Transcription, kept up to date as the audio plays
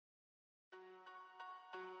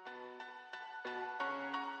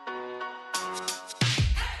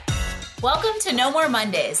Welcome to No More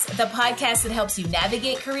Mondays, the podcast that helps you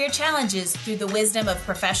navigate career challenges through the wisdom of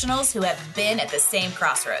professionals who have been at the same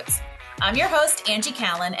crossroads. I'm your host, Angie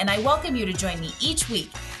Callan, and I welcome you to join me each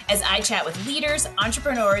week as I chat with leaders,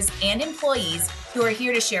 entrepreneurs, and employees who are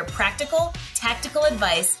here to share practical, tactical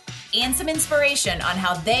advice and some inspiration on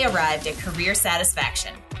how they arrived at career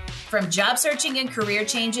satisfaction. From job searching and career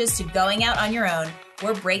changes to going out on your own,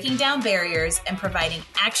 we're breaking down barriers and providing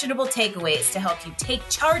actionable takeaways to help you take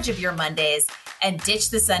charge of your Mondays and ditch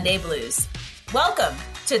the Sunday blues. Welcome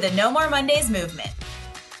to the No More Mondays movement.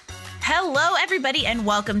 Hello, everybody, and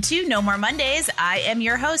welcome to No More Mondays. I am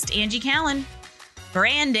your host, Angie Callan.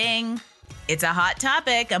 Branding. It's a hot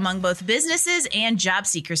topic among both businesses and job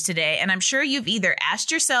seekers today, and I'm sure you've either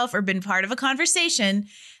asked yourself or been part of a conversation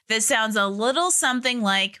that sounds a little something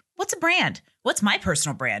like, what's a brand? What's my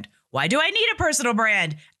personal brand? Why do I need a personal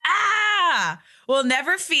brand? Well,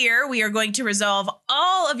 never fear. We are going to resolve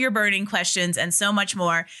all of your burning questions and so much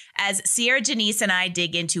more as Sierra Janice and I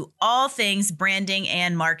dig into all things branding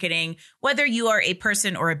and marketing, whether you are a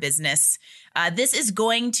person or a business. This is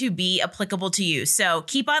going to be applicable to you. So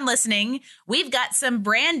keep on listening. We've got some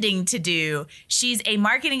branding to do. She's a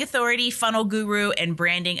marketing authority, funnel guru, and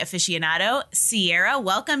branding aficionado. Sierra,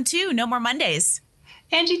 welcome to No More Mondays.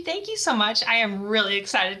 Angie, thank you so much. I am really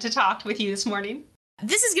excited to talk with you this morning.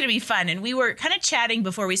 This is going to be fun. And we were kind of chatting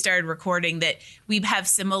before we started recording that we have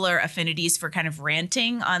similar affinities for kind of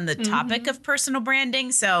ranting on the topic of personal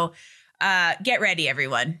branding. So get ready,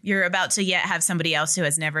 everyone. You're about to yet have somebody else who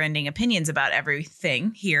has never ending opinions about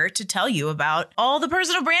everything here to tell you about all the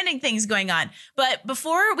personal branding things going on. But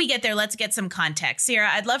before we get there, let's get some context. Sierra,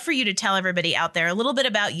 I'd love for you to tell everybody out there a little bit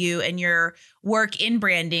about you and your work in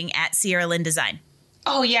branding at Sierra Lynn Design.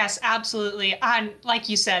 Oh, yes, absolutely. And like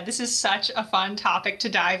you said, this is such a fun topic to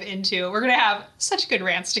dive into. We're going to have such good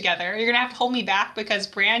rants together. You're going to have to hold me back because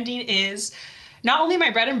branding is not only my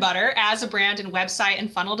bread and butter as a brand and website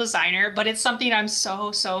and funnel designer, but it's something I'm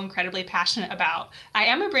so incredibly passionate about. I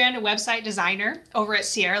am a brand and website designer over at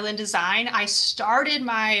Sierra Lynn Design. I started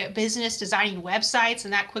my business designing websites,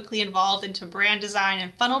 and that quickly evolved into brand design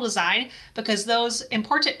and funnel design because those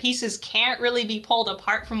important pieces can't really be pulled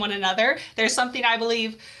apart from one another. There's something I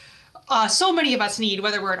believe so many of us need,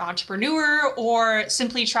 whether we're an entrepreneur or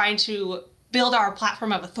simply trying to build our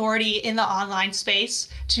platform of authority in the online space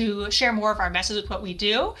to share more of our message with what we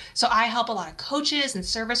do. So I help a lot of coaches and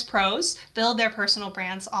service pros build their personal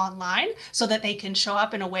brands online so that they can show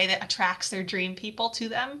up in a way that attracts their dream people to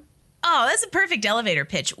them. Oh, that's a perfect elevator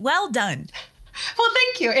pitch. Well done. Well,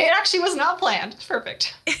 thank you. It actually was not planned.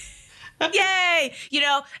 Perfect. Yay!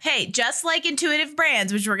 Hey, just like intuitive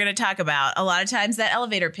brands, which we're going to talk about, a lot of times that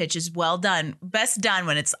elevator pitch is well done, best done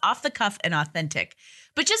when it's off the cuff and authentic.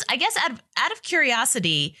 But just, I guess, out of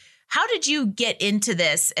curiosity, how did you get into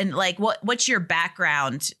this? And like, what's your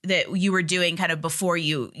background that you were doing kind of before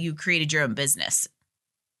you created your own business?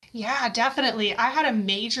 Yeah, definitely. I had a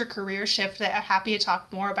major career shift that I'm happy to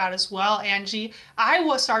talk more about as well, Angie. I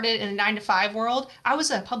started in a 9-to-5 world. I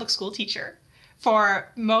was a public school teacher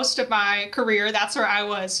for most of my career. That's where I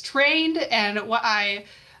was trained and what I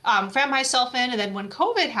found myself in. And then when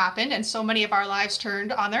COVID happened and so many of our lives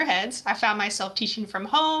turned on their heads, I found myself teaching from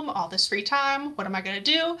home, all this free time. What am I going to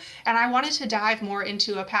do? And I wanted to dive more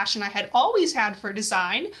into a passion I had always had for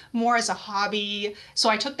design, more as a hobby. So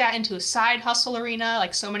I took that into a side hustle arena,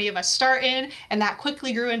 like so many of us start in, and that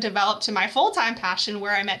quickly grew and developed to my full-time passion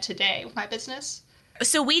where I'm at today with my business.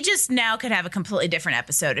 So we just now could have a completely different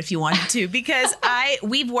episode if you wanted to, because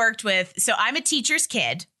we've worked with, so I'm a teacher's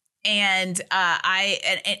kid. And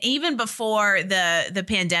and even before the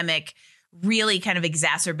pandemic really kind of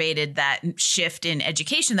exacerbated that shift in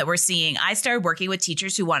education that we're seeing, I started working with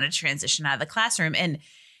teachers who wanted to transition out of the classroom. And,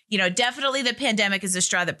 definitely the pandemic is the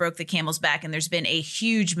straw that broke the camel's back. And there's been a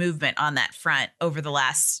huge movement on that front over the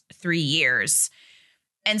last 3 years.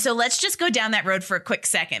 And so let's just go down that road for a quick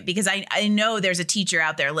second, because I know there's a teacher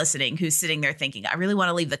out there listening who's sitting there thinking, I really want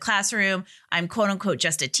to leave the classroom. I'm quote unquote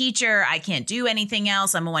just a teacher. I can't do anything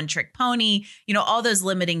else. I'm a one trick pony, all those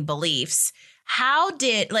limiting beliefs. How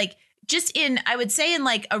did I would say in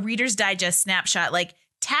like a Reader's Digest snapshot, like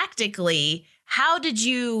tactically, how did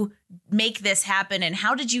you make this happen? And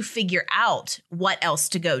how did you figure out what else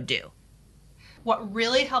to go do? What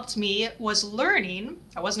really helped me was learning.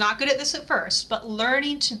 I was not good at this at first, but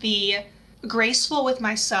learning to be graceful with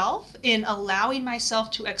myself in allowing myself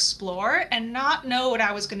to explore and not know what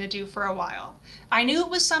I was going to do for a while. I knew it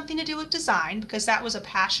was something to do with design because that was a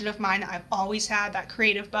passion of mine that I've always had, that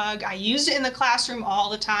creative bug. I used it in the classroom all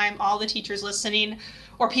the time, all the teachers listening,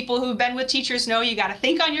 or people who've been with teachers know you got to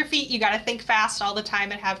think on your feet, you got to think fast all the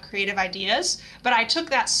time and have creative ideas. But I took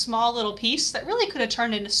that small little piece that really could have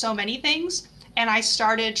turned into so many things, and I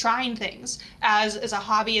started trying things as a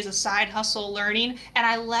hobby, as a side hustle, learning, and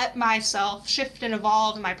I let myself shift and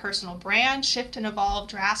evolve, my personal brand shift and evolve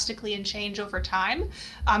drastically and change over time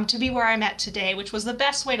to be where I'm at today, which was the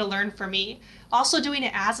best way to learn for me. Also, doing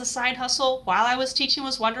it as a side hustle while I was teaching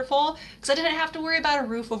was wonderful because I didn't have to worry about a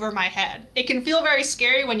roof over my head. It can feel very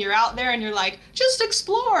scary when you're out there and you're like, just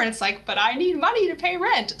explore. And it's like, but I need money to pay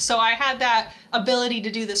rent. So I had that ability to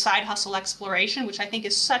do the side hustle exploration, which I think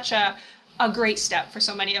is such a great step for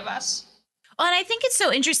so many of us. Well, and I think it's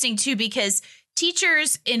so interesting too, because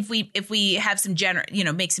teachers, if we have some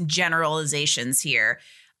make some generalizations here,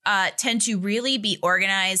 tend to really be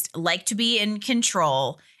organized, like to be in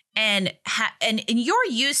control, and you're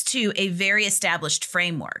used to a very established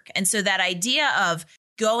framework. And so that idea of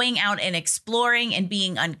going out and exploring and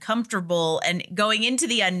being uncomfortable and going into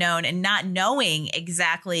the unknown and not knowing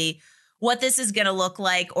exactly what this is going to look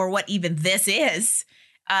like or what even this is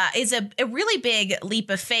a really big leap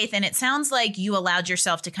of faith. And it sounds like you allowed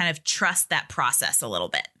yourself to kind of trust that process a little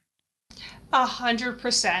bit.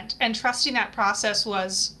 100%. And trusting that process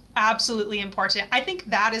was absolutely important. I think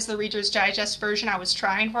that is the Reader's Digest version I was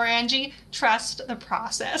trying for, Angie. Trust the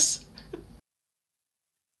process.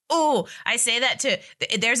 Oh, I say that too.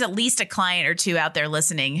 There's at least a client or two out there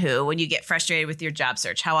listening who, when you get frustrated with your job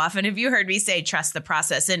search, how often have you heard me say trust the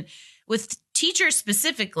process? And with teachers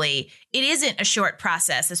specifically, it isn't a short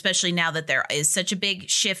process, especially now that there is such a big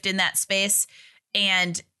shift in that space.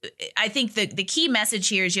 And I think the key message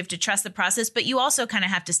here is you have to trust the process, but you also kind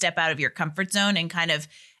of have to step out of your comfort zone and kind of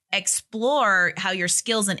explore how your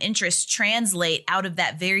skills and interests translate out of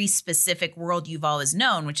that very specific world you've always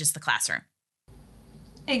known, which is the classroom.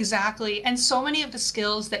 Exactly. And so many of the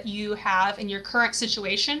skills that you have in your current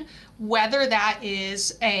situation, whether that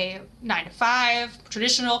is a 9-to-5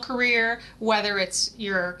 traditional career, whether it's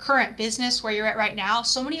your current business where you're at right now,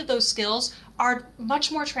 so many of those skills are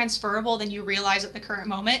much more transferable than you realize at the current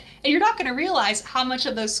moment. And you're not going to realize how much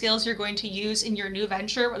of those skills you're going to use in your new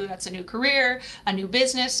venture, whether that's a new career, a new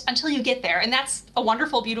business, until you get there. And that's a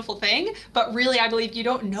wonderful, beautiful thing. But really, I believe you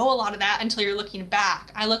don't know a lot of that until you're looking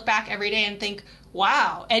back. I look back every day and think,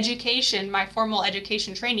 wow, education, my formal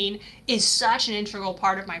education training is such an integral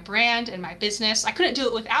part of my brand and my business. I couldn't do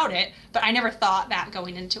it without it, but I never thought that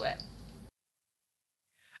going into it.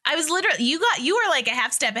 I was literally, you were like a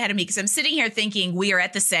half step ahead of me because I'm sitting here thinking we are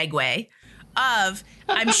at the segue of,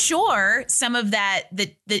 I'm sure some of that,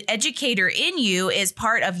 the educator in you is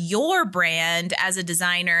part of your brand as a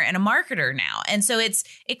designer and a marketer now. And so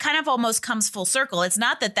it kind of almost comes full circle. It's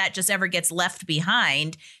not that just ever gets left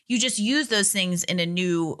behind. You just use those things in a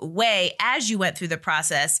new way as you went through the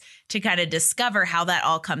process to kind of discover how that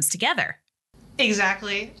all comes together.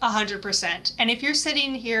 Exactly, 100%. And if you're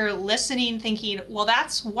sitting here listening, thinking, well,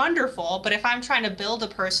 that's wonderful, but if I'm trying to build a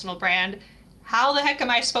personal brand, how the heck am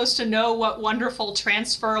I supposed to know what wonderful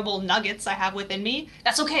transferable nuggets I have within me?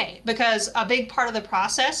 That's okay, because a big part of the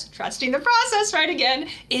process, trusting the process, right again,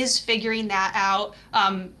 is figuring that out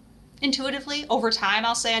intuitively over time.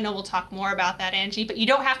 I'll say, I know we'll talk more about that, Angie, but you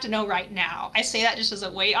don't have to know right now. I say that just as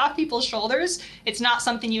a weight off people's shoulders. It's not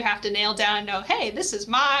something you have to nail down and know, hey, this is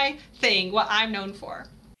my thing, what I'm known for.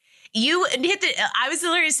 You hit I was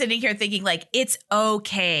literally sitting here thinking like, it's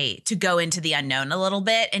okay to go into the unknown a little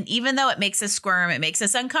bit. And even though it makes us squirm, it makes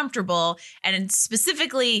us uncomfortable. And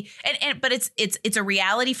specifically, but it's a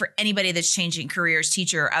reality for anybody that's changing careers,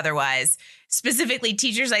 teacher or otherwise. Specifically,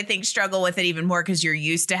 teachers, I think, struggle with it even more because you're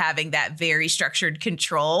used to having that very structured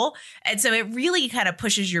control. And so it really kind of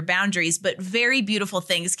pushes your boundaries, but very beautiful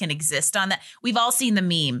things can exist on that. We've all seen the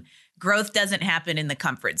meme. Growth doesn't happen in the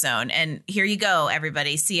comfort zone. And here you go,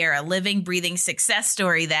 everybody. Sierra, living, breathing success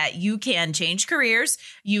story that you can change careers.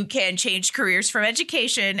 You can change careers from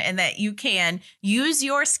education, and that you can use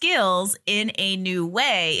your skills in a new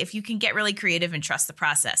way if you can get really creative and trust the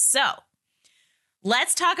process. So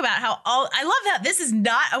let's talk about I love how this is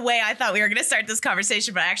not a way I thought we were going to start this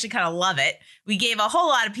conversation, but I actually kind of love it. We gave a whole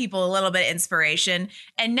lot of people a little bit of inspiration.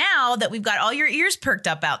 And now that we've got all your ears perked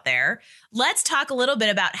up out there, let's talk a little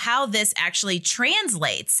bit about how this actually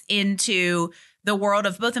translates into the world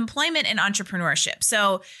of both employment and entrepreneurship.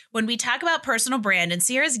 So when we talk about personal brand, and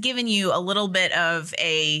Sierra's given you a little bit of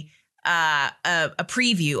a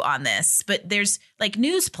preview on this, but there's like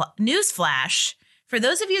newsflash For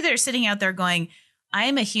those of you that are sitting out there going, I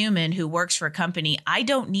am a human who works for a company. I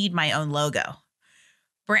don't need my own logo.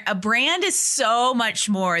 A brand is so much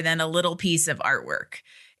more than a little piece of artwork.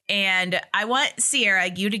 And I want Sierra,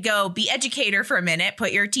 you to go be educator for a minute,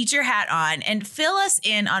 put your teacher hat on and fill us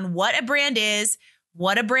in on what a brand is,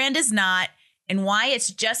 what a brand is not, and why it's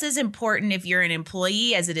just as important if you're an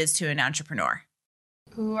employee as it is to an entrepreneur.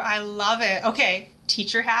 Ooh, I love it. Okay,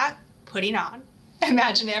 teacher hat, putting on.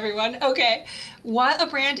 Imagine everyone. Okay, what a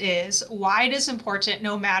brand is, why it is important,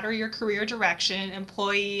 no matter your career direction,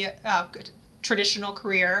 employee, traditional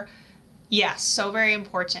career. Yes, so very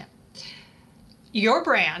important. Your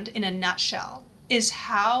brand, in a nutshell, is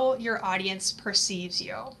how your audience perceives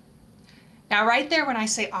you. Now, right there, when I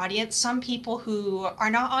say audience, some people who are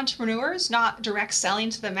not entrepreneurs, not direct selling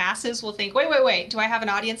to the masses will think, wait, do I have an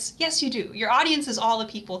audience? Yes, you do. Your audience is all the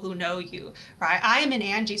people who know you, right? I am in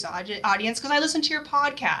Angie's audience because I listen to your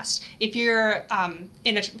podcast. If you're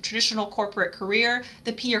in a traditional corporate career,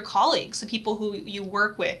 your colleagues, the people who you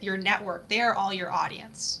work with, your network, they are all your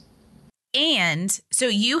audience. And so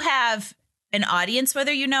you have an audience,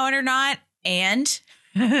 whether you know it or not, and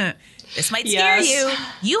this might scare you.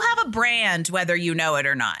 You have a brand, whether you know it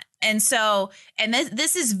or not. And so, and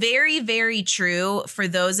this is very, very true for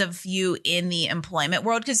those of you in the employment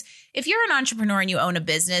world, because if you're an entrepreneur and you own a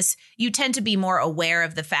business, you tend to be more aware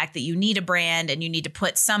of the fact that you need a brand and you need to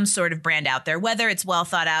put some sort of brand out there, whether it's well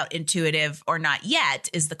thought out, intuitive or not yet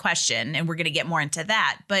is the question. And we're going to get more into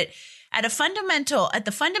that. But at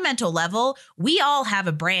the fundamental level, we all have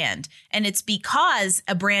a brand, and it's because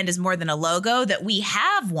a brand is more than a logo that we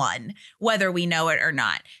have one, whether we know it or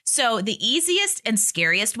not. So the easiest and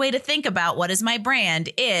scariest way to think about what is my brand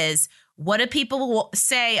is, what do people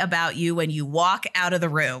say about you when you walk out of the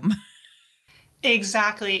room?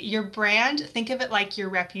 Exactly. Your brand, think of it like your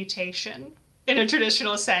reputation. In a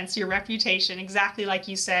traditional sense, your reputation, exactly like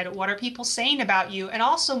you said, what are people saying about you? And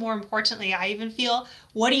also, more importantly, I even feel,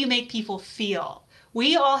 what do you make people feel?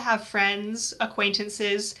 We all have friends,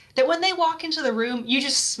 acquaintances, that when they walk into the room, you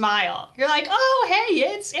just smile. You're like, oh, hey,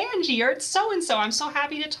 it's Angie, or it's so-and-so. I'm so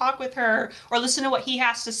happy to talk with her, or listen to what he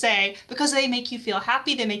has to say, because they make you feel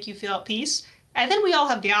happy, they make you feel at peace. And then we all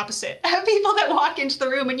have the opposite. People that walk into the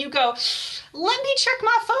room and you go, let me check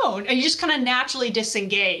my phone. And you just kind of naturally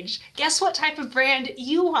disengage. Guess what type of brand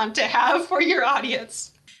you want to have for your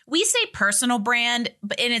audience? We say personal brand,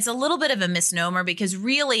 and it's a little bit of a misnomer because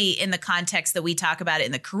really in the context that we talk about it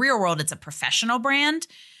in the career world, it's a professional brand.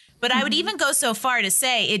 But I would even go so far to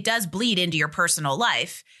say it does bleed into your personal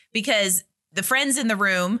life, because the friends in the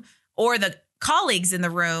room or the colleagues in the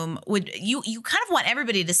room you kind of want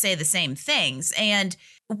everybody to say the same things. And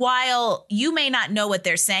while you may not know what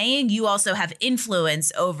they're saying, you also have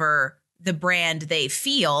influence over the brand they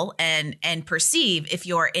feel and perceive if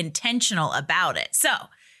you're intentional about it. So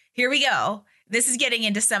here we go. This is getting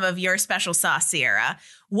into some of your special sauce, Sierra.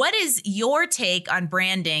 What is your take on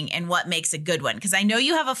branding and what makes a good one? Because I know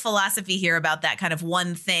you have a philosophy here about that kind of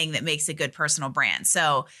one thing that makes a good personal brand.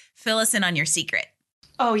 So fill us in on your secret.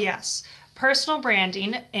 Oh, yes. Personal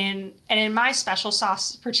branding, and in my special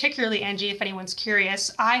sauce, particularly, Angie, if anyone's curious,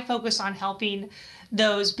 I focus on helping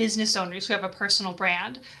those business owners who have a personal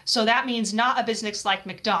brand. So that means not a business like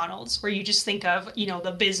McDonald's, where you just think of,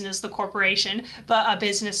 the business, the corporation, but a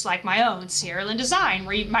business like my own, Sierra Lynn Design,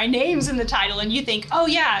 where my name's in the title and you think, oh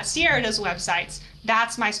yeah, Sierra does websites.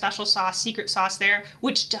 That's my special sauce, secret sauce there,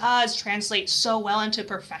 which does translate so well into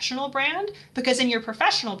professional brand, because in your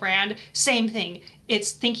professional brand, same thing.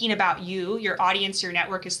 It's thinking about you, your audience, your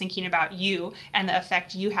network is thinking about you and the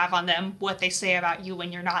effect you have on them, what they say about you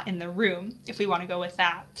when you're not in the room, if we want to go with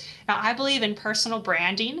that. Now, I believe in personal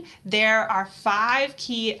branding, there are 5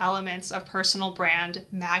 key elements of personal brand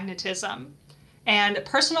magnetism. And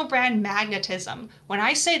personal brand magnetism, when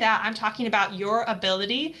I say that, I'm talking about your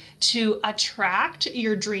ability to attract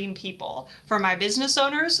your dream people. For my business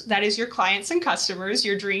owners, that is your clients and customers,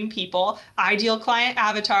 your dream people, ideal client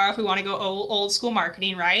avatar if we want to go old school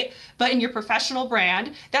marketing, right? But in your professional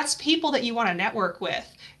brand, that's people that you want to network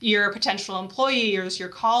with. Your potential employees, your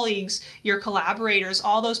colleagues, your collaborators,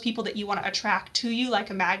 all those people that you want to attract to you like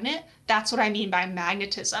a magnet. That's what I mean by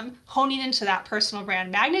magnetism. Honing into that personal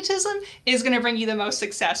brand magnetism is going to bring you the most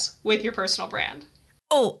success with your personal brand.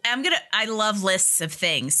 Oh, I love lists of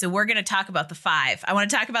things. So we're going to talk about the 5. I want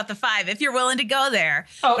to talk about the 5 if you're willing to go there.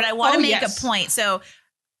 But I want to make a point. So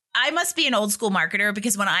I must be an old school marketer,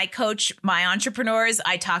 because when I coach my entrepreneurs,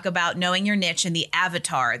 I talk about knowing your niche and the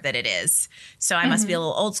avatar that it is. So I must be a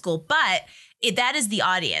little old school, but that is the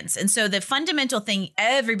audience. And so the fundamental thing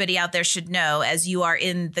everybody out there should know, as you are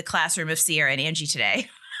in the classroom of Sierra and Angie today,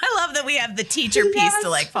 I love that we have the teacher piece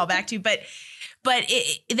to fall back to, but but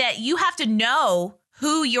that you have to know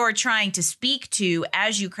who you're trying to speak to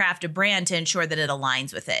as you craft a brand to ensure that it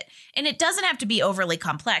aligns with it. And it doesn't have to be overly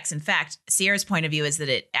complex. In fact, Sierra's point of view is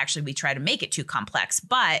that we try to make it too complex,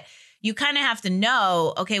 but you kind of have to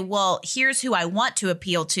know, okay, well, here's who I want to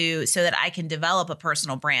appeal to so that I can develop a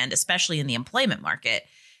personal brand, especially in the employment market,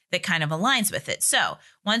 that kind of aligns with it. So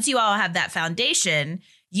once you all have that foundation,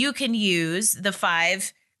 you can use the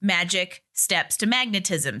 5 magic steps to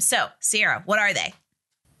magnetism. So Sierra, what are they?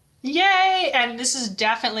 Yay! And this is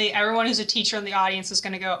definitely, everyone who's a teacher in the audience is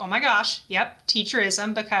going to go, oh my gosh, yep,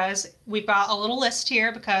 teacherism, because we've got a little list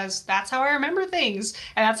here because that's how I remember things.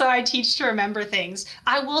 And that's how I teach to remember things.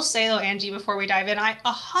 I will say though, Angie, before we dive in, I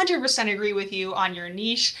 100% agree with you on your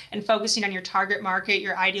niche and focusing on your target market,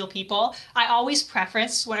 your ideal people. I always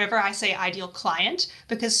preference whenever I say ideal client,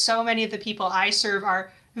 because so many of the people I serve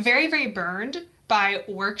are very, very burned by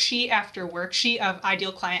worksheet after worksheet of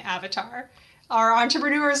ideal client avatar. Our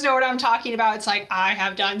entrepreneurs know what I'm talking about. It's like, I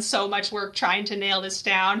have done so much work trying to nail this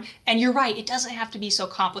down. And you're right, it doesn't have to be so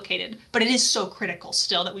complicated, but it is so critical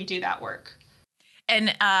still that we do that work.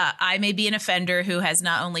 And I may be an offender who has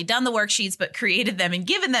not only done the worksheets, but created them and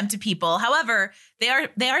given them to people. However, they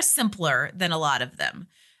are simpler than a lot of them.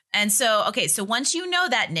 And so, okay, so once you know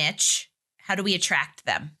that niche, how do we attract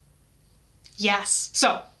them? Yes.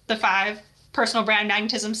 So the 5 personal brand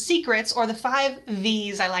magnetism secrets, or the 5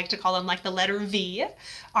 V's, I like to call them, like the letter V,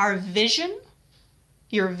 are vision,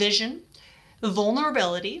 your vision,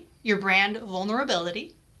 vulnerability, your brand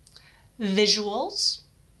vulnerability, visuals,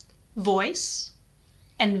 voice,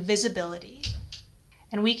 and visibility.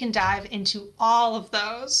 And we can dive into all of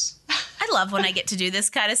those. I love when I get to do this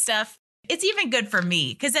kind of stuff. It's even good for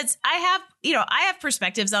me because I have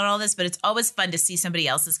perspectives on all this, but it's always fun to see somebody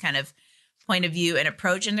else's kind of point of view and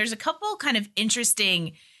approach. And there's a couple kind of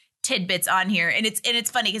interesting tidbits on here. And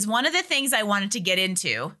it's funny because one of the things I wanted to get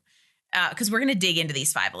into, because we're going to dig into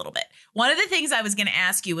these 5 a little bit. One of the things I was going to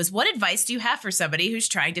ask you was, what advice do you have for somebody who's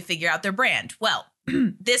trying to figure out their brand? Well,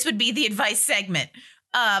 this would be the advice segment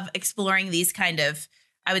of exploring these kind of,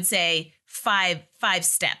 I would say, five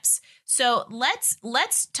steps. So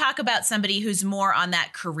let's talk about somebody who's more on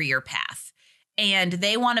that career path. And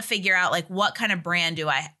they want to figure out, like, what kind of brand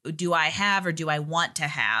do I have or do I want to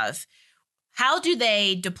have? How do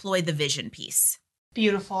they deploy the vision piece?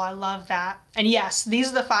 Beautiful. I love that. And yes, these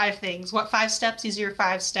are the 5 things. What 5 steps? These are your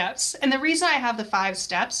 5 steps. And the reason I have the 5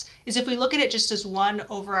 steps is if we look at it just as one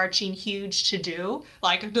overarching huge to-do,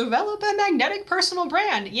 like develop a magnetic personal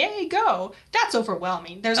brand, yay, go. That's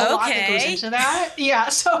overwhelming. There's a lot that goes into that. Yeah,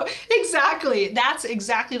 so exactly. That's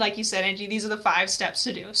exactly like you said, Angie. These are the 5 steps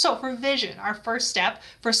to do. So for vision, our first step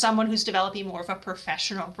for someone who's developing more of a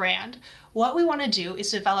professional brand, what we want to do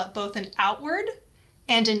is develop both an outward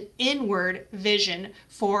and an inward vision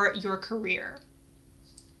for your career.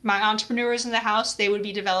 My entrepreneurs in the house, they would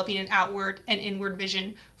be developing an outward and inward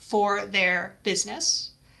vision for their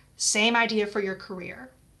business. Same idea for your career.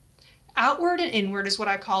 Outward and inward is what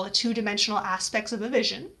I call the 2-dimensional aspects of a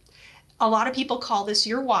vision. A lot of people call this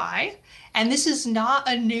your why, and this is not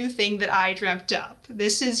a new thing that I dreamt up.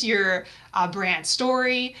 This is your brand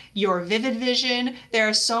story, your vivid vision. There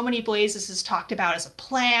are so many ways this is talked about as a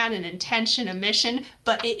plan, an intention, a mission,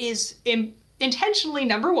 but it is intentionally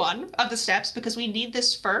number 1 of the steps because we need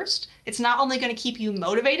this first. It's not only going to keep you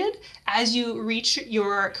motivated as you reach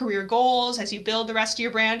your career goals, as you build the rest of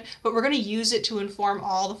your brand, but we're going to use it to inform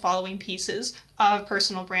all the following pieces of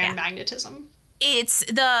personal brand magnetism.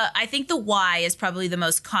 I think the why is probably the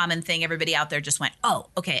most common thing. Everybody out there just went, oh,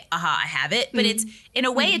 okay, I have it. But it's, in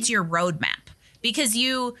a way, it's your roadmap because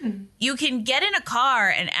you can get in a car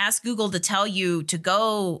and ask Google to tell you to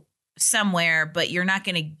go somewhere, but you're not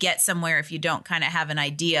going to get somewhere if you don't kind of have an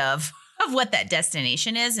idea of what that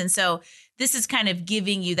destination is. And so this is kind of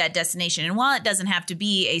giving you that destination. And while it doesn't have to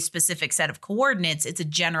be a specific set of coordinates, it's a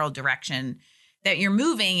general direction that you're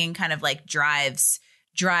moving and kind of like drives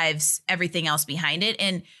everything else behind it.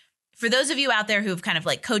 And for those of you out there who've kind of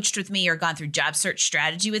like coached with me or gone through job search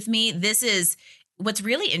strategy with me, this is what's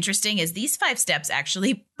really interesting is these 5 steps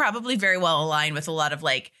actually probably very well align with a lot of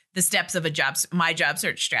like the steps of my job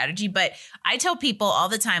search strategy. But I tell people all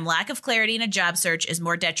the time, lack of clarity in a job search is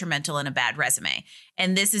more detrimental than a bad resume.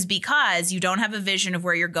 And this is because you don't have a vision of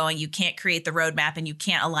where you're going. You can't create the roadmap and you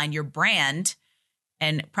can't align your brand,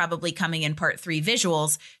 and probably coming in part 3,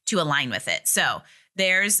 visuals, to align with it. So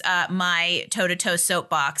there's my toe-to-toe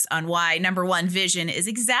soapbox on why, number 1, vision is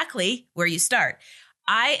exactly where you start.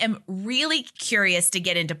 I am really curious to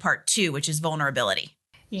get into part 2, which is vulnerability.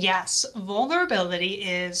 Yes, vulnerability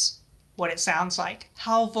is what it sounds like,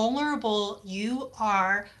 how vulnerable you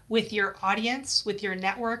are with your audience, with your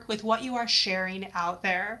network, with what you are sharing out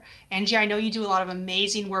there. Angie, I know you do a lot of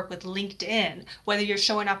amazing work with LinkedIn, whether you're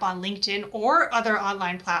showing up on LinkedIn or other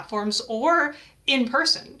online platforms or in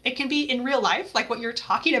person. It can be in real life, like what you're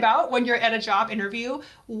talking about when you're at a job interview.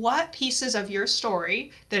 What pieces of your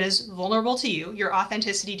story that is vulnerable to you, your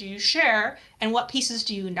authenticity, do you share, and what pieces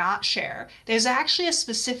do you not share? There's actually a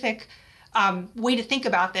specific way to think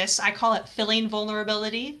about this. I call it filling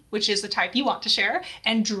vulnerability, which is the type you want to share,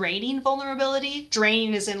 and draining vulnerability.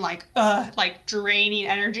 Draining is in like draining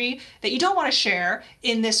energy that you don't want to share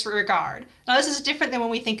in this regard. Now, this is different than when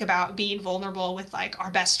we think about being vulnerable with like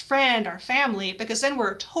our best friend, our family, because then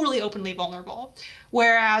we're totally openly vulnerable.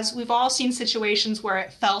 Whereas we've all seen situations where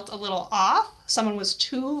it felt a little off. Someone was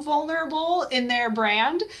too vulnerable in their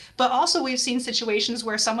brand, but also we've seen situations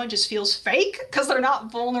where someone just feels fake because they're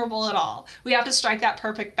not vulnerable at all. We have to strike that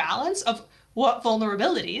perfect balance of what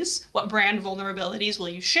vulnerabilities, what brand vulnerabilities will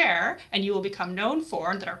you share and you will become known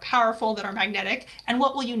for that are powerful, that are magnetic, and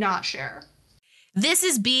what will you not share? This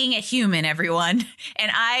is being a human, everyone.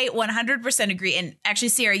 And I 100% agree. And actually,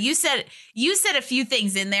 Sierra, you said a few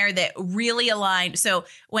things in there that really aligned. So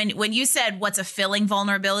when you said what's a filling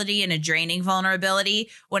vulnerability and a draining vulnerability,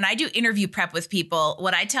 when I do interview prep with people,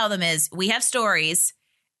 what I tell them is we have stories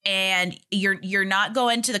and you're not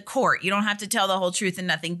going to the court. You don't have to tell the whole truth and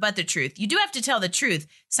nothing but the truth. You do have to tell the truth.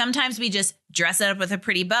 Sometimes we just dress it up with a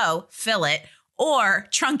pretty bow, fill it, or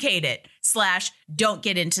truncate it / don't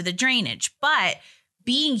get into the drainage. But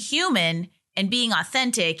being human and being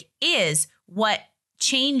authentic is what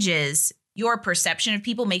changes your perception of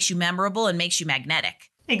people, makes you memorable, and makes you magnetic.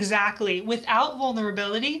 Exactly. Without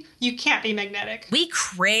vulnerability, you can't be magnetic. We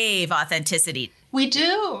crave authenticity. We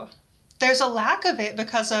do. There's a lack of it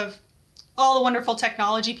because of all the wonderful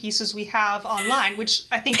technology pieces we have online, which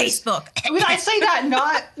I think Facebook. I say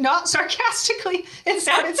that not sarcastically. It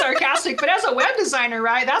sounded sarcastic, but as a web designer,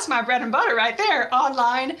 right, that's my bread and butter right there,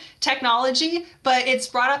 online technology. But it's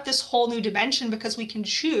brought up this whole new dimension because we can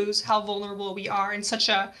choose how vulnerable we are in such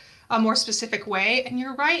a more specific way. And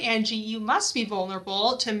you're right, Angie, you must be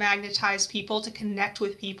vulnerable to magnetize people, to connect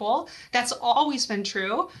with people. That's always been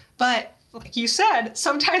true. But like you said,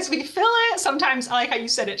 sometimes we fill it. Sometimes, I like how you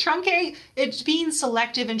said it, truncate. It's being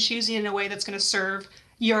selective and choosing in a way that's going to serve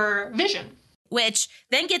your vision. Which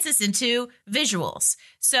then gets us into visuals.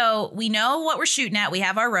 So we know what we're shooting at. We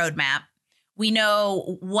have our roadmap. We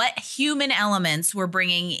know what human elements we're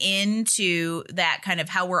bringing into that kind of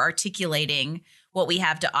how we're articulating what we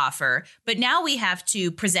have to offer. But now we have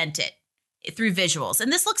to present it through visuals.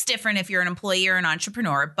 And this looks different if you're an employee or an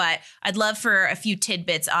entrepreneur, but I'd love for a few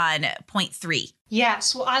tidbits on point 3.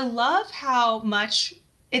 Yes. Well, I love how much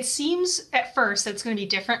it seems at first that it's going to be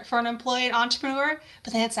different for an employee and entrepreneur,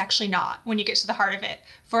 but then it's actually not when you get to the heart of it.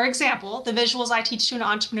 For example, the visuals I teach to an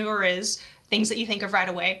entrepreneur is things that you think of right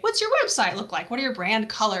away. What's your website look like? What are your brand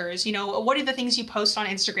colors? What are the things you post on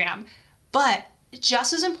Instagram? But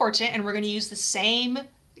just as important, and we're going to use the same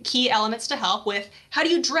key elements to help with, how do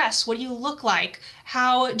you dress? What do you look like?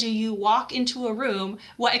 How do you walk into a room?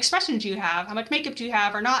 What expression do you have? How much makeup do you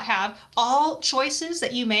have or not have? All choices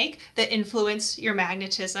that you make that influence your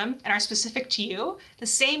magnetism and are specific to you. The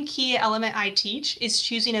same key element I teach is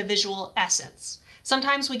choosing a visual essence.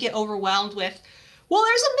 Sometimes we get overwhelmed with, well,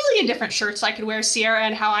 there's a million different shirts I could wear, Sierra,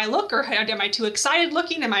 and how I look, or am I too excited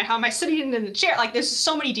looking? How am I sitting in the chair? Like, there's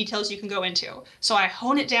so many details you can go into. So I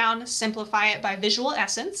hone it down, simplify it by visual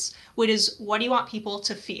essence, which is what do you want people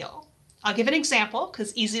to feel? I'll give an example,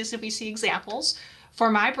 because easiest if we see examples. For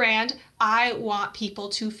my brand, I want people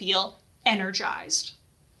to feel energized.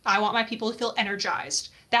 I want my people to feel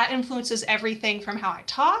energized. That influences everything from how I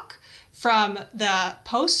talk, from the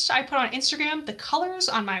posts I put on Instagram, the colors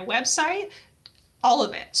on my website, all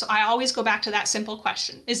of it. So I always go back to that simple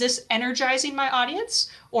question. Is this energizing my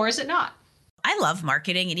audience or is it not? I love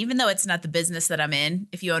marketing. And even though it's not the business that I'm in,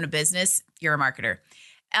 if you own a business, you're a marketer.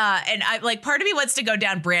 And I like, part of me wants to go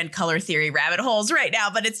down brand color theory rabbit holes right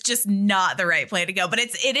now, but it's just not the right way to go. But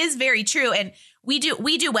it is very true. And we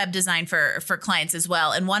do web design for clients as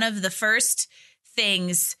well. And one of the first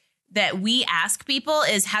things that we ask people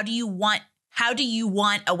is, how do you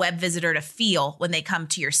want a web visitor to feel when they come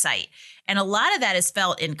to your site? And a lot of that is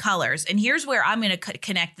felt in colors. And here's where I'm going to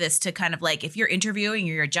connect this to kind of like, if you're interviewing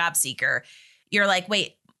or you're a job seeker, you're like,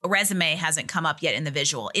 wait, resume hasn't come up yet in the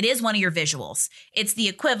visual. It is one of your visuals. It's the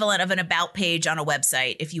equivalent of an about page on a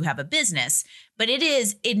website if you have a business, but it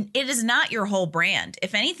is not your whole brand.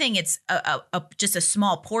 If anything, it's just a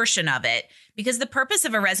small portion of it, because the purpose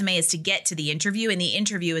of a resume is to get to the interview, and the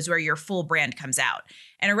interview is where your full brand comes out.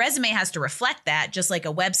 And a resume has to reflect that, just like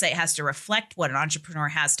a website has to reflect what an entrepreneur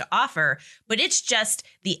has to offer, but it's just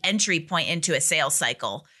the entry point into a sales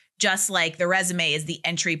cycle. Just like the resume is the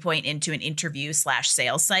entry point into an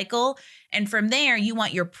interview/sales cycle. And from there, you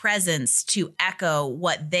want your presence to echo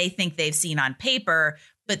what they think they've seen on paper,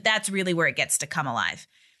 but that's really where it gets to come alive.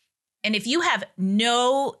 And if you have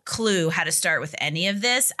no clue how to start with any of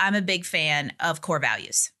this, I'm a big fan of core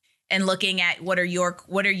values and looking at what are your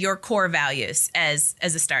core values as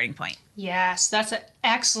a starting point. Yes, that's an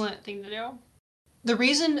excellent thing to do. The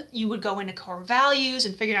reason you would go into core values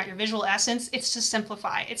and figuring out your visual essence, it's to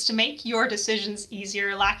simplify. It's to make your decisions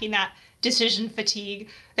easier, lacking that decision fatigue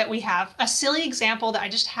that we have. A silly example that I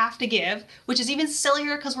just have to give, which is even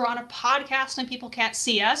sillier because we're on a podcast and people can't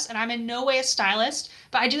see us, and I'm in no way a stylist,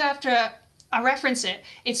 but I do have to reference it.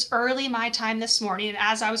 It's early my time this morning, and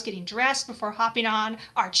as I was getting dressed before hopping on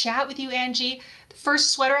our chat with you, Angie, the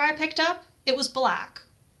first sweater I picked up, it was black.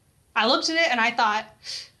 I looked at it and I thought,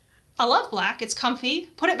 I love black. It's comfy.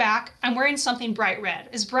 Put it back. I'm wearing something bright red.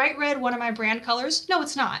 Is bright red one of my brand colors? No,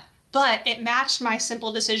 it's not. But it matched my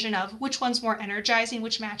simple decision of which one's more energizing,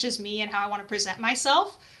 which matches me and how I want to present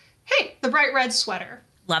myself. Hey, the bright red sweater.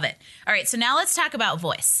 Love it. All right, so now let's talk about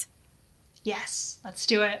voice. Yes, let's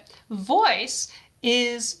do it. Voice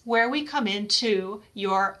is where we come into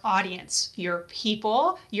your audience, your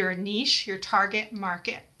people, your niche, your target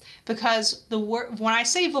market. Because when I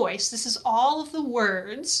say voice, this is all of the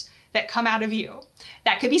words that come out of you.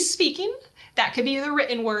 That could be speaking, that could be the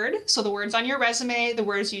written word, so the words on your resume, the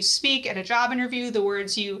words you speak at a job interview, the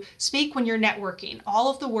words you speak when you're networking, all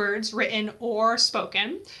of the words written or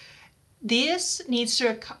spoken. This needs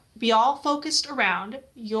to be all focused around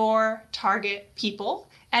your target people,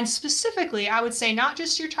 and specifically, I would say not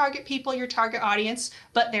just your target people, your target audience,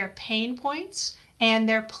 but their pain points and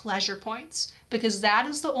their pleasure points, because that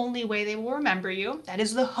is the only way they will remember you. That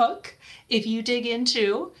is the hook. If you dig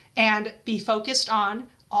into and be focused on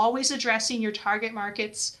always addressing your target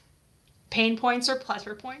market's pain points or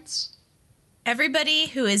pleasure points. Everybody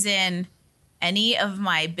who is in any of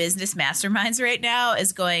my business masterminds right now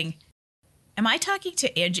is going, am I talking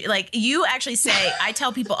to Angie? Like, you actually say, I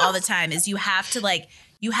tell people all the time, is you have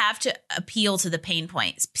to appeal to the pain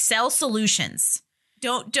points, sell solutions.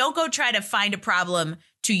 Don't go try to find a problem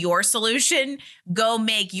to your solution. Go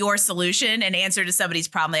make your solution an answer to somebody's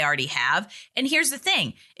problem they already have. And here's the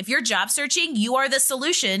thing. If you're job searching, you are the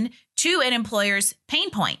solution to an employer's pain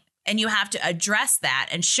point. And you have to address that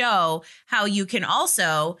and show how you can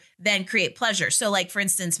also then create pleasure. So like, for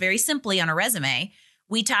instance, very simply on a resume,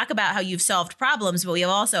 we talk about how you've solved problems, but we have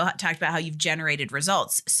also talked about how you've generated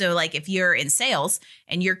results. So like if you're in sales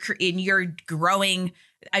and you're growing,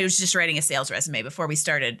 I was just writing a sales resume before we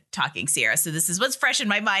started talking, Sierra. So this is what's fresh in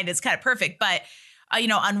my mind. It's kind of perfect. But,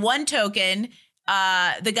 on one token,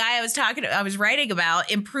 the guy I was writing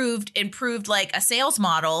about improved like a sales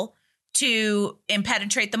model to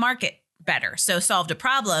penetrate the market better. So solved a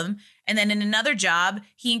problem. And then in another job,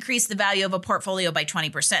 he increased the value of a portfolio by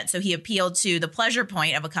 20%. So he appealed to the pleasure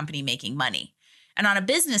point of a company making money. And on a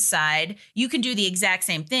business side, you can do the exact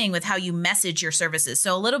same thing with how you message your services.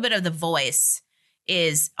 So a little bit of the voice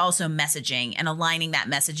is also messaging and aligning that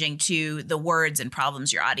messaging to the words and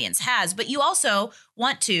problems your audience has. But you also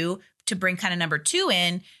want to bring kind of number 2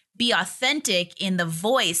 in, be authentic in the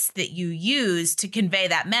voice that you use to convey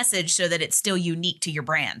that message so that it's still unique to your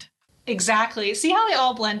brand. Exactly. See how they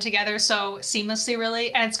all blend together so seamlessly,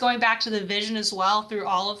 really? And it's going back to the vision as well through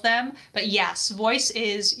all of them. But yes, voice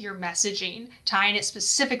is your messaging, tying it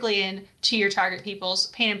specifically in to your target people's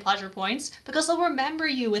pain and pleasure points, because they'll remember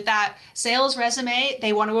you with that sales resume.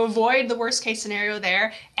 They want to avoid the worst case scenario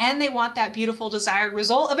there, and they want that beautiful desired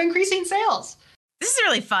result of increasing sales. This is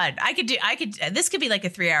really fun. This could be like a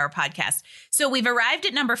 3-hour podcast. So we've arrived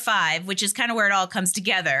at number 5, which is kind of where it all comes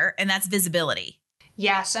together, and that's visibility.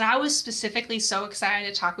 Yes, and I was specifically so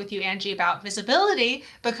excited to talk with you, Angie, about visibility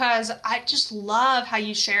because I just love how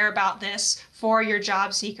you share about this for your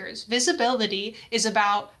job seekers. Visibility is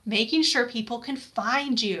about making sure people can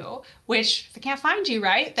find you, which if they can't find you,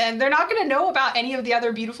 right, then they're not going to know about any of the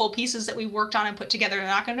other beautiful pieces that we worked on and put together. They're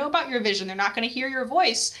not going to know about your vision. They're not going to hear your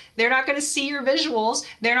voice. They're not going to see your visuals.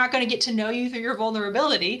 They're not going to get to know you through your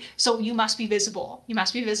vulnerability. So you must be visible. You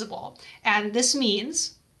must be visible. And this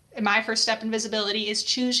means my first step in visibility is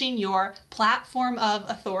choosing your platform of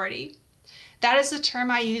authority. That is the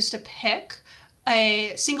term I use to pick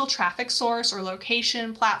a single traffic source or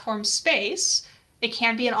location platform space. It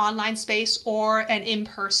can be an online space or an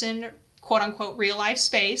in-person, quote unquote, real life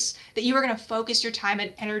space that you are going to focus your time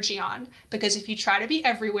and energy on. Because if you try to be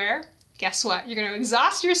everywhere, guess what? You're going to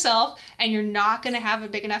exhaust yourself and you're not going to have a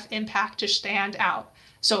big enough impact to stand out.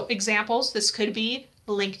 So examples, this could be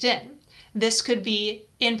LinkedIn. This could be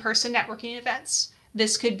in-person networking events.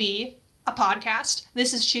 This could be a podcast.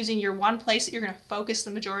 This is choosing your one place that you're going to focus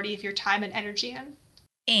the majority of your time and energy in.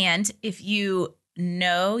 And if you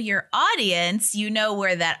know your audience, you know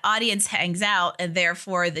where that audience hangs out, and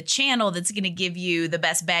therefore the channel that's going to give you the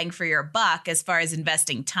best bang for your buck as far as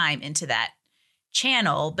investing time into that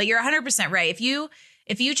channel. But you're 100% right. If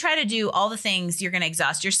you try to do all the things, you're going to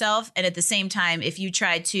exhaust yourself. And at the same time, if you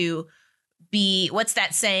try to be, what's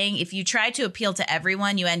that saying? If you try to appeal to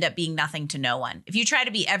everyone, you end up being nothing to no one. If you try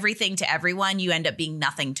to be everything to everyone, you end up being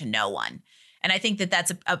nothing to no one. And I think that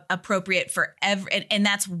that's appropriate for and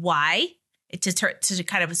that's why, to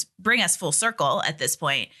kind of bring us full circle at this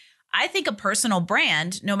point, I think a personal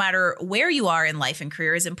brand, no matter where you are in life and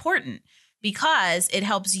career, is important because it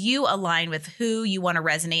helps you align with who you want to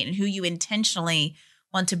resonate and who you intentionally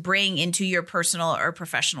want to bring into your personal or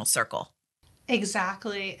professional circle.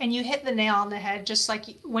 Exactly. And you hit the nail on the head, just like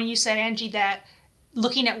when you said, Angie, that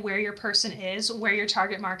looking at where your person is, where your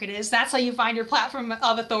target market is, that's how you find your platform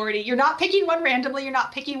of authority. You're not picking one randomly. You're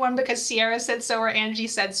not picking one because Sierra said so or Angie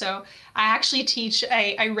said so. I actually teach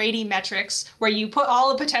a rating metrics where you put all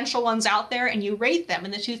the potential ones out there and you rate them.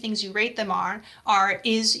 And the two things you rate them on are,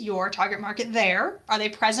 is your target market there? Are they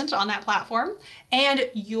present on that platform? And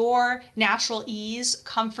your natural ease,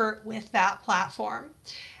 comfort with that platform.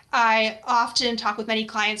 I often talk with many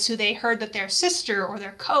clients who they heard that their sister or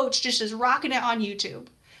their coach just is rocking it on YouTube,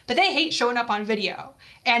 but they hate showing up on video.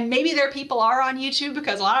 And maybe their people are on YouTube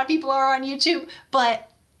because a lot of people are on YouTube,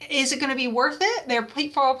 but is it going to be worth it? Their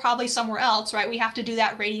people are probably somewhere else, right? We have to do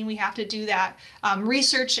that rating. We have to do that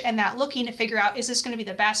research and that looking to figure out, is this going to be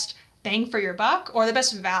the best bang for your buck or the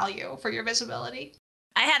best value for your visibility?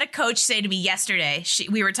 I had a coach say to me yesterday,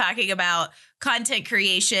 we were talking about content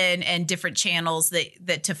creation and different channels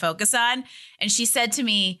that to focus on. And she said to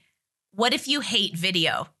me, what if you hate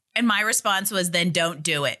video? And my response was, then don't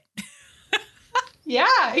do it.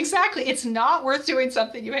 Yeah, exactly. It's not worth doing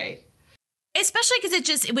something you hate. Especially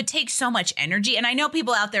because it would take so much energy. And I know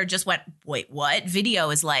people out there just went, wait, what? Video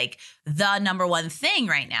is like the number one thing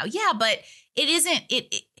right now. Yeah, but it isn't.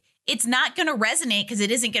 It's not going to resonate because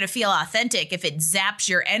it isn't going to feel authentic if it zaps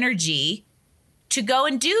your energy to go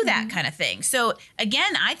and do that kind of thing. So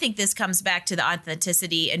again, I think this comes back to the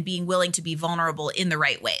authenticity and being willing to be vulnerable in the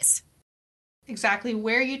right ways. Exactly.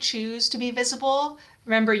 Where you choose to be visible,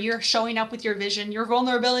 remember, you're showing up with your vision, your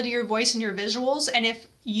vulnerability, your voice, and your visuals. And if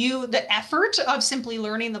the effort of simply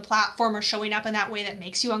learning the platform or showing up in that way that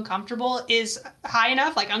makes you uncomfortable is high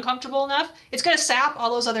enough, like uncomfortable enough, it's going to sap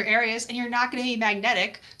all those other areas and you're not going to be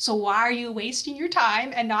magnetic. So why are you wasting your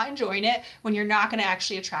time and not enjoying it when you're not going to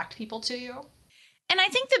actually attract people to you? And I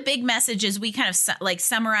think the big message is we kind of like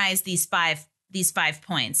summarize these five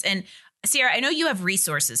points. And Sierra, I know you have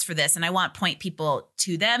resources for this and I want to point people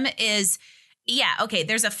to them is, yeah, okay,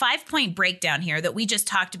 there's a 5-point breakdown here that we just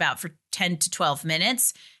talked about for 10 to 12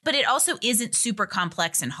 minutes, but it also isn't super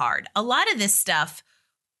complex and hard. A lot of this stuff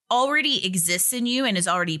already exists in you and is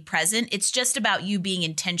already present. It's just about you being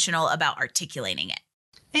intentional about articulating it.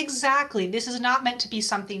 Exactly. This is not meant to be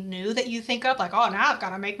something new that you think of like, oh, now I've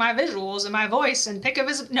got to make my visuals and my voice and pick a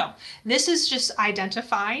No, this is just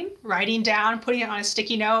identifying, writing down, putting it on a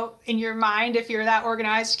sticky note in your mind. If you're that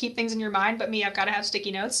organized, keep things in your mind. But me, I've got to have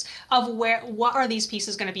sticky notes of what are these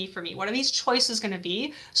pieces going to be for me? What are these choices going to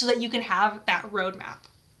be so that you can have that roadmap?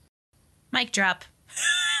 Mic drop.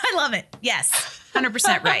 I love it. Yes.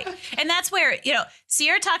 100% right. And that's where,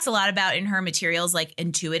 Sierra talks a lot about in her materials, like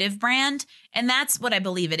intuitive brand. And that's what I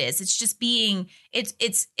believe it is. It's just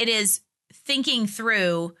it is thinking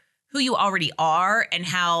through who you already are and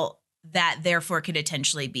how that therefore could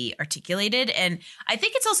potentially be articulated. And I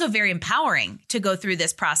think it's also very empowering to go through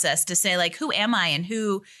this process to say like, who am I and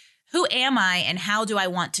who am I and how do I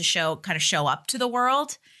want to show up to the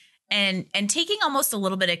world? And taking almost a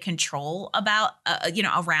little bit of control about,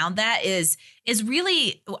 around that is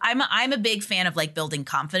really, I'm a big fan of like building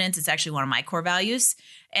confidence. It's actually one of my core values.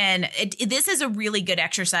 And this is a really good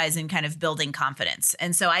exercise in kind of building confidence.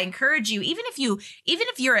 And so I encourage you, even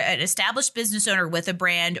if you're an established business owner with a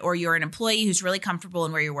brand or you're an employee who's really comfortable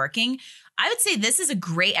in where you're working, I would say this is a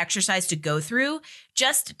great exercise to go through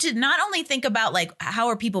just to not only think about like, how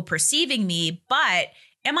are people perceiving me, but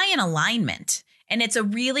am I in alignment? And it's a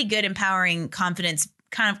really good empowering confidence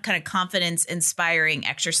kind of confidence inspiring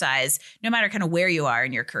exercise, no matter kind of where you are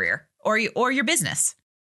in your career or your business.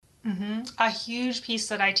 A huge piece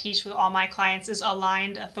that I teach with all my clients is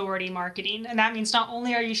aligned authority marketing. And that means not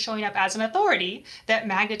only are you showing up as an authority that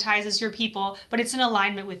magnetizes your people, but it's in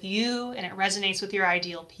alignment with you and it resonates with your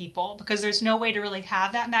ideal people, because there's no way to really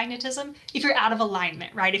have that magnetism if you're out of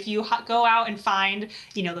alignment, right? If you go out and find,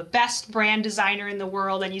 the best brand designer in the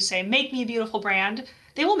world and you say, make me a beautiful brand,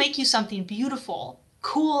 they will make you something beautiful,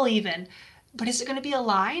 cool even. But is it going to be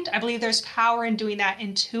aligned? I believe there's power in doing that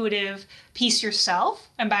intuitive piece yourself.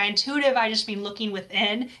 And by intuitive, I just mean looking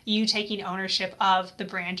within, you taking ownership of the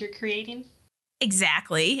brand you're creating.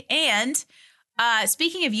 Exactly. And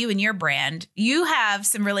speaking of you and your brand, you have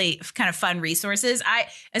some really kind of fun resources.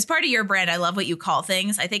 As part of your brand, I love what you call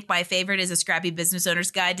things. I think my favorite is a Scrappy Business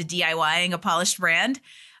Owner's Guide to DIYing a Polished Brand.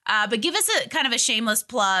 But give us a kind of a shameless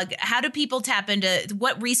plug. How do people tap into,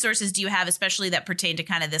 what resources do you have, especially that pertain to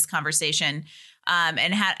kind of this conversation?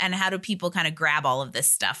 And how do people kind of grab all of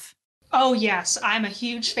this stuff? Oh, yes. I'm a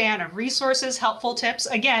huge fan of resources, helpful tips.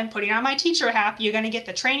 Again, putting on my teacher hat, you're going to get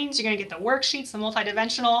the trainings, you're going to get the worksheets, the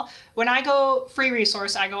multidimensional. When I go free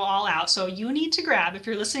resource, I go all out. So you need to grab, if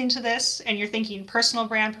you're listening to this and you're thinking personal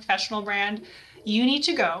brand, professional brand, you need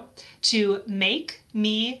to go to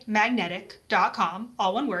makememagnetic.com,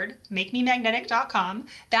 all one word, makememagnetic.com.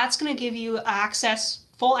 That's going to give you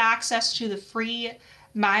full access to the free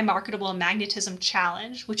My Marketable Magnetism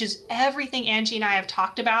Challenge, which is everything Angie and I have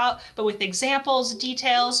talked about, but with examples,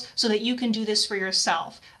 details, so that you can do this for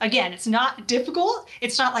yourself. Again, it's not difficult.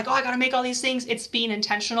 It's not like, I got to make all these things. It's being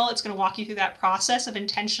intentional. It's going to walk you through that process of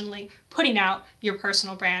intentionally putting out your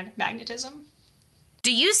personal brand magnetism.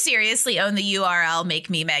 Do you seriously own the URL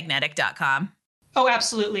makememagnetic.com? Oh,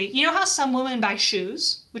 absolutely. You know how some women buy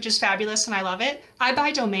shoes, which is fabulous and I love it? I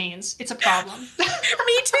buy domains. It's a problem.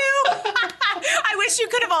 Me too. I wish you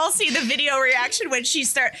could have all seen the video reaction when she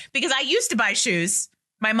started, because I used to buy shoes.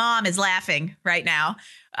 My mom is laughing right now.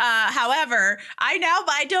 However, I now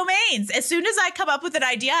buy domains. As soon as I come up with an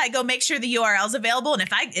idea, I go make sure the URL is available. And if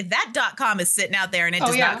that .com is sitting out there and it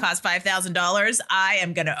does not cost $5,000, I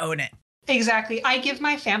am going to own it. Exactly. I give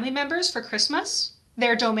my family members for Christmas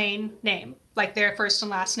their domain name, like their first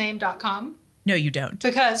and last name.com. No, you don't.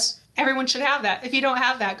 Because everyone should have that. If you don't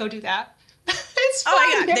have that, go do that. It's fine.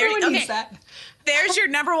 Oh my God. Everyone needs that. There's your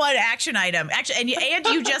number one action item. Actually, and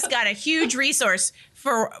you just got a huge resource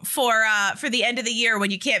for the end of the year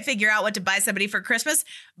when you can't figure out what to buy somebody for Christmas.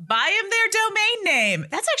 Buy them their domain name.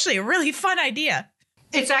 That's actually a really fun idea.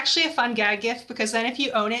 It's actually a fun gag gift, because then if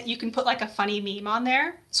you own it, you can put like a funny meme on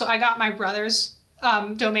there. So I got my brother's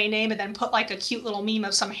domain name and then put like a cute little meme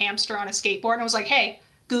of some hamster on a skateboard. And I was like, hey,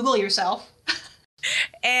 Google yourself.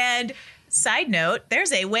 And side note,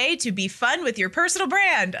 there's a way to be fun with your personal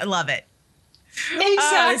brand. I love it.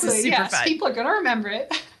 Exactly. This is super fun. People are going to remember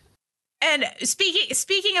it. And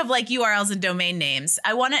speaking of like URLs and domain names,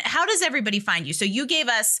 how does everybody find you? So you gave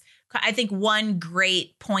us, I think, one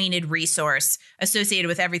great pointed resource associated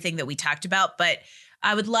with everything that we talked about, but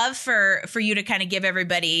I would love for you to kind of give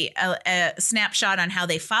everybody a snapshot on how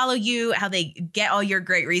they follow you, how they get all your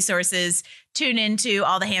great resources, tune into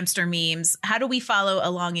all the hamster memes. How do we follow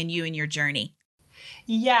along in you and your journey?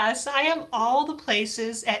 Yes, I am all the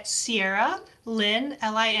places at Sierra Lynn,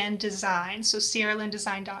 Lin Design. So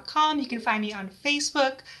SierraLynnDesign.com. You can find me on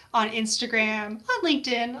Facebook, on Instagram, on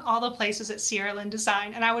LinkedIn, all the places at Sierra Lynn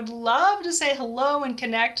Design. And I would love to say hello and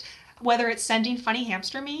connect, whether it's sending funny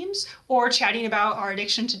hamster memes or chatting about our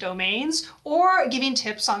addiction to domains or giving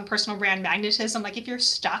tips on personal brand magnetism. Like if you're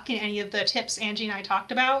stuck in any of the tips Angie and I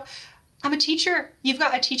talked about, I'm a teacher. You've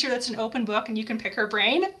got a teacher that's an open book and you can pick her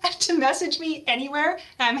brain to message me anywhere.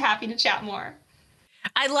 And I'm happy to chat more.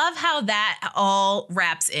 I love how that all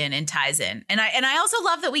wraps in and ties in. And I also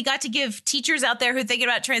love that we got to give teachers out there who are thinking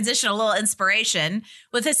about transition a little inspiration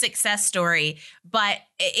with a success story. But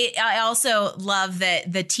I also love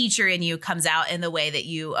that the teacher in you comes out in the way that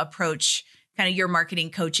you approach kind of your marketing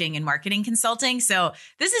coaching and marketing consulting. So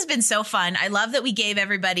this has been so fun. I love that we gave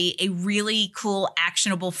everybody a really cool,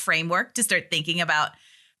 actionable framework to start thinking about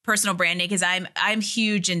personal branding, because I'm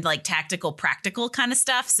huge in like tactical, practical kind of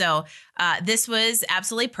stuff. So this was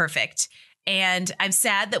absolutely perfect. And I'm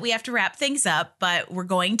sad that we have to wrap things up, but we're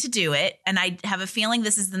going to do it. And I have a feeling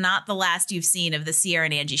this is not the last you've seen of the Sierra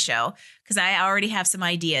and Angie show, because I already have some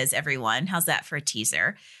ideas, everyone. How's that for a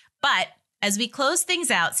teaser? But as we close things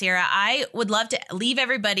out, Sierra, I would love to leave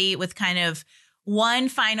everybody with kind of one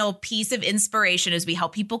final piece of inspiration as we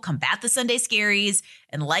help people combat the Sunday scaries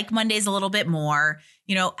and like Mondays a little bit more.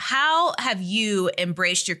 You know, how have you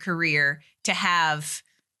embraced your career to have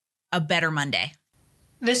a better Monday?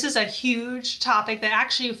 This is a huge topic that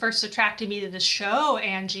actually first attracted me to the show,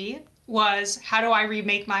 Angie, was how do I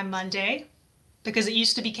remake my Monday? Because it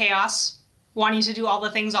used to be chaos, wanting to do all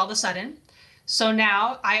the things all of a sudden. So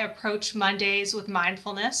now I approach Mondays with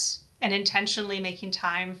mindfulness and intentionally making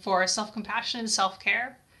time for self-compassion and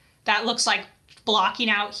self-care. That looks like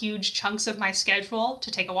blocking out huge chunks of my schedule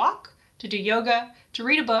to take a walk, to do yoga, to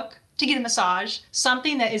read a book, to get a massage,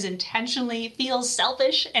 something that is intentionally feels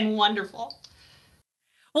selfish and wonderful.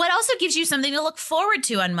 Well, it also gives you something to look forward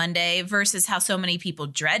to on Monday versus how so many people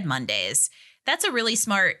dread Mondays. That's a really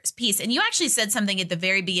smart piece. And you actually said something at the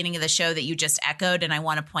very beginning of the show that you just echoed, and I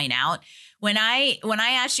want to point out. When I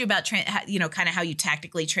asked you about, kind of how you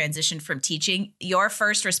tactically transitioned from teaching, your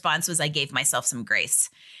first response was, I gave myself some grace.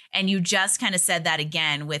 And you just kind of said that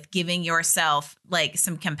again with giving yourself like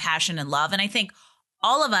some compassion and love. And I think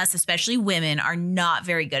all of us, especially women, are not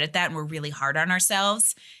very good at that. And we're really hard on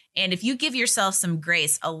ourselves. And if you give yourself some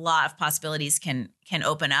grace, a lot of possibilities can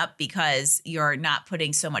open up because you're not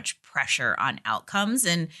putting so much pressure on outcomes.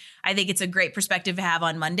 And I think it's a great perspective to have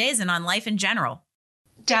on Mondays and on life in general.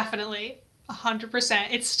 Definitely. 100%.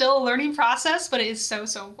 It's still a learning process, but it is so,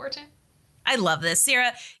 so important. I love this.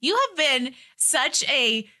 Sarah, you have been such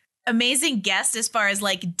a amazing guest as far as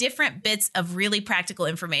like different bits of really practical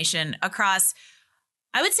information across,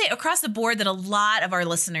 I would say across the board that a lot of our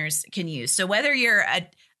listeners can use. So whether you're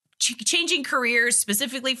changing careers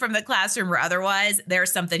specifically from the classroom or otherwise,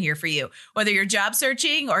 there's something here for you. Whether you're job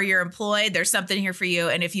searching or you're employed, there's something here for you.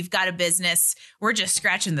 And if you've got a business, we're just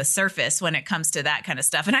scratching the surface when it comes to that kind of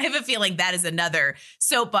stuff. And I have a feeling that is another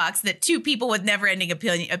soapbox that two people with never-ending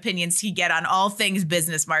opinions can get on all things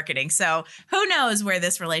business marketing. So who knows where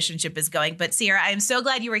this relationship is going. But Sierra, I am so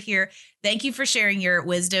glad you were here. Thank you for sharing your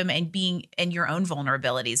wisdom and being in your own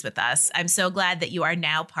vulnerabilities with us. I'm so glad that you are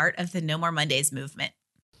now part of the No More Mondays movement.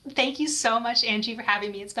 Thank you so much, Angie, for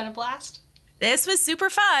having me. It's been a blast. This was super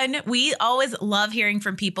fun. We always love hearing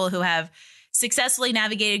from people who have successfully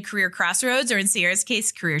navigated career crossroads, or in Sierra's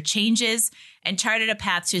case, career changes, and charted a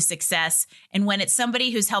path to success. And when it's somebody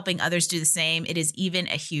who's helping others do the same, it is even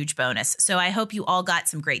a huge bonus. So I hope you all got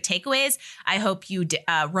some great takeaways. I hope you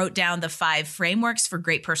wrote down the 5 frameworks for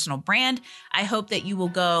great personal brand. I hope that you will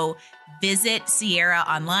go visit Sierra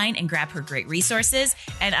online and grab her great resources.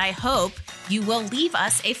 And I hope you will leave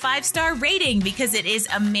us a 5-star rating because it is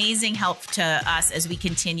amazing help to us as we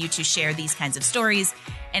continue to share these kinds of stories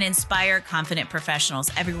and inspire confident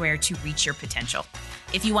professionals everywhere to reach your potential.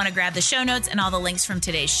 If you want to grab the show notes and all the links from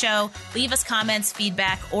today's show, leave us comments,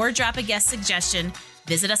 feedback, or drop a guest suggestion.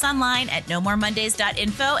 Visit us online at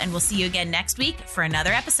nomoremondays.info, and we'll see you again next week for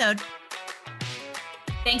another episode.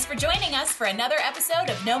 Thanks for joining us for another episode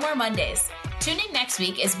of No More Mondays. Tune in next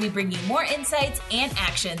week as we bring you more insights and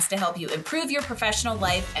actions to help you improve your professional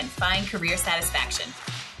life and find career satisfaction.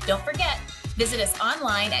 Don't forget, visit us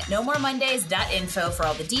online at nomoremondays.info for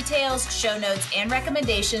all the details, show notes, and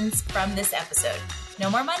recommendations from this episode.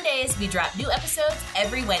 No More Mondays, we drop new episodes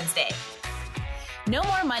every Wednesday. No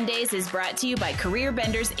More Mondays is brought to you by Career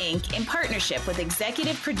Benders, Inc. in partnership with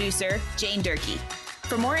executive producer Jane Durkee.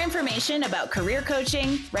 For more information about career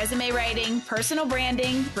coaching, resume writing, personal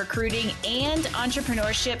branding, recruiting, and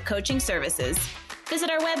entrepreneurship coaching services, visit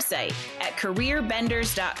our website at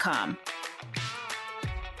careerbenders.com.